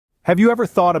Have you ever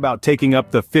thought about taking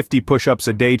up the 50 push-ups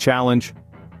a day challenge?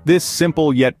 This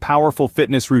simple yet powerful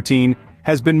fitness routine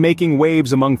has been making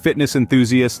waves among fitness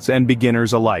enthusiasts and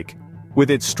beginners alike.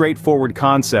 With its straightforward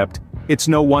concept, it's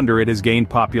no wonder it has gained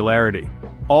popularity.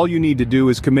 All you need to do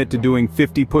is commit to doing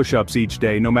 50 push-ups each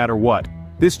day no matter what.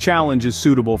 This challenge is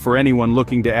suitable for anyone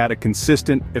looking to add a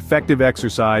consistent, effective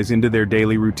exercise into their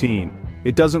daily routine.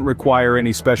 It doesn't require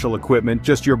any special equipment,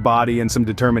 just your body and some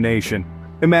determination.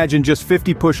 Imagine just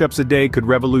 50 push-ups a day could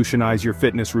revolutionize your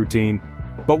fitness routine.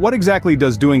 But what exactly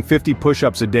does doing 50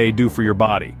 push-ups a day do for your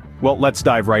body? Well, let's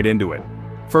dive right into it.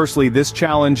 Firstly, this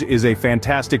challenge is a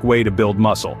fantastic way to build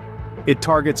muscle. It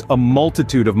targets a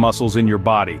multitude of muscles in your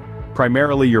body,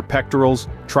 primarily your pectorals,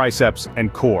 triceps,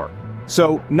 and core.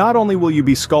 So, not only will you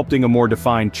be sculpting a more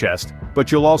defined chest,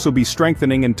 but you'll also be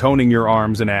strengthening and toning your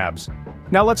arms and abs.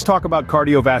 Now let's talk about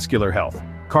cardiovascular health.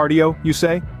 Cardio, you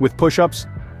say, with push-ups?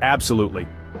 Absolutely.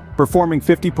 Performing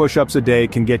 50 push-ups a day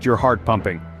can get your heart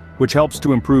pumping, which helps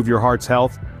to improve your heart's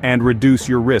health and reduce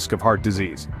your risk of heart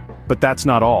disease. But that's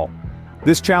not all.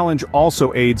 This challenge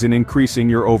also aids in increasing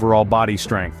your overall body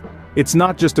strength. It's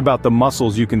not just about the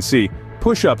muscles you can see.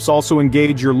 Push-ups also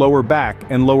engage your lower back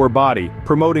and lower body,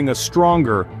 promoting a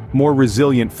stronger, more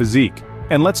resilient physique.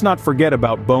 And let's not forget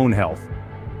about bone health.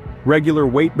 Regular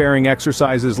weight-bearing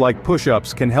exercises like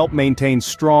push-ups can help maintain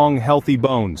strong, healthy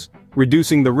bones,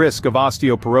 reducing the risk of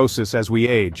osteoporosis as we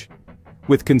age.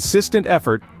 With consistent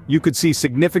effort, you could see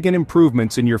significant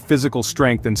improvements in your physical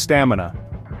strength and stamina.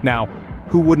 Now,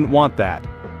 who wouldn't want that?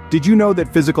 Did you know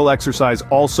that physical exercise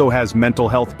also has mental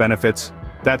health benefits?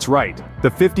 That's right, the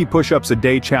 50 push-ups a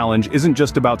day challenge isn't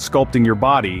just about sculpting your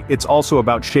body, it's also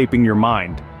about shaping your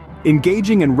mind.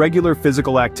 Engaging in regular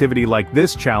physical activity like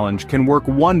this challenge can work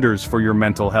wonders for your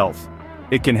mental health.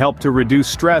 It can help to reduce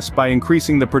stress by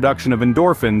increasing the production of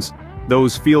endorphins,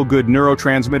 those feel-good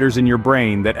neurotransmitters in your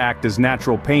brain that act as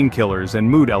natural painkillers and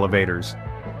mood elevators.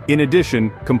 In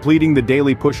addition, completing the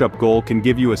daily push-up goal can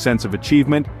give you a sense of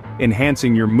achievement,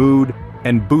 enhancing your mood,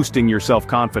 and boosting your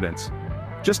self-confidence.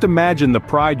 Just imagine the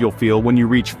pride you'll feel when you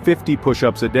reach 50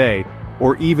 push-ups a day,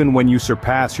 or even when you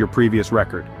surpass your previous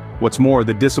record. What's more,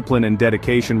 the discipline and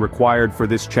dedication required for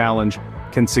this challenge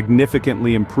can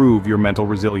significantly improve your mental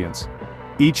resilience.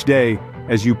 Each day,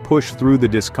 as you push through the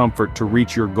discomfort to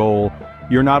reach your goal,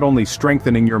 you're not only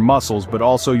strengthening your muscles but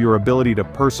also your ability to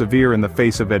persevere in the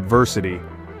face of adversity.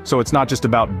 So it's not just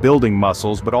about building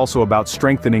muscles but also about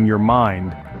strengthening your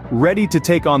mind. Ready to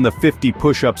take on the 50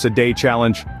 push-ups a day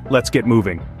challenge? Let's get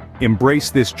moving.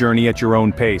 Embrace this journey at your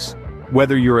own pace.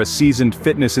 Whether you're a seasoned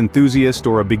fitness enthusiast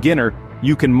or a beginner,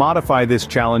 you can modify this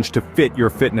challenge to fit your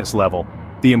fitness level.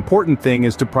 The important thing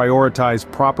is to prioritize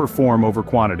proper form over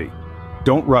quantity.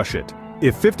 Don't rush it.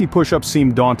 If 50 push-ups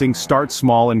seem daunting, start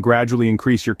small and gradually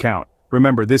increase your count.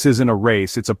 Remember, this isn't a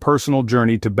race, it's a personal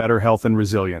journey to better health and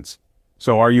resilience.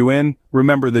 So are you in?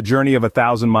 Remember, the journey of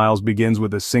 1,000 miles begins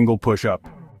with a single push-up.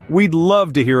 We'd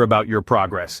love to hear about your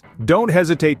progress. Don't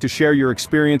hesitate to share your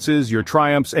experiences, your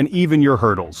triumphs, and even your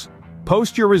hurdles.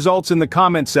 Post your results in the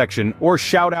comment section or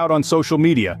shout out on social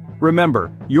media.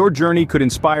 Remember, your journey could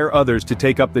inspire others to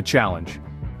take up the challenge.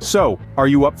 So, are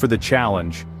you up for the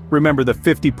challenge? Remember, the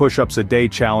 50 push-ups a day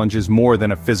challenge is more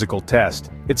than a physical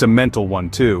test. It's a mental one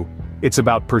too. It's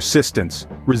about persistence,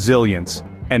 resilience,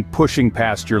 and pushing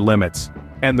past your limits.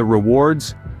 And the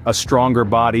rewards? A stronger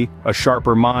body, a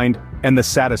sharper mind, and the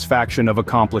satisfaction of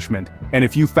accomplishment. And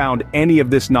if you found any of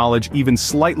this knowledge even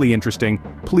slightly interesting,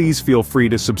 please feel free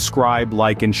to subscribe,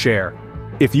 like, and share.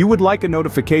 If you would like a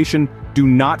notification, do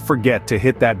not forget to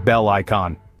hit that bell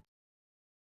icon.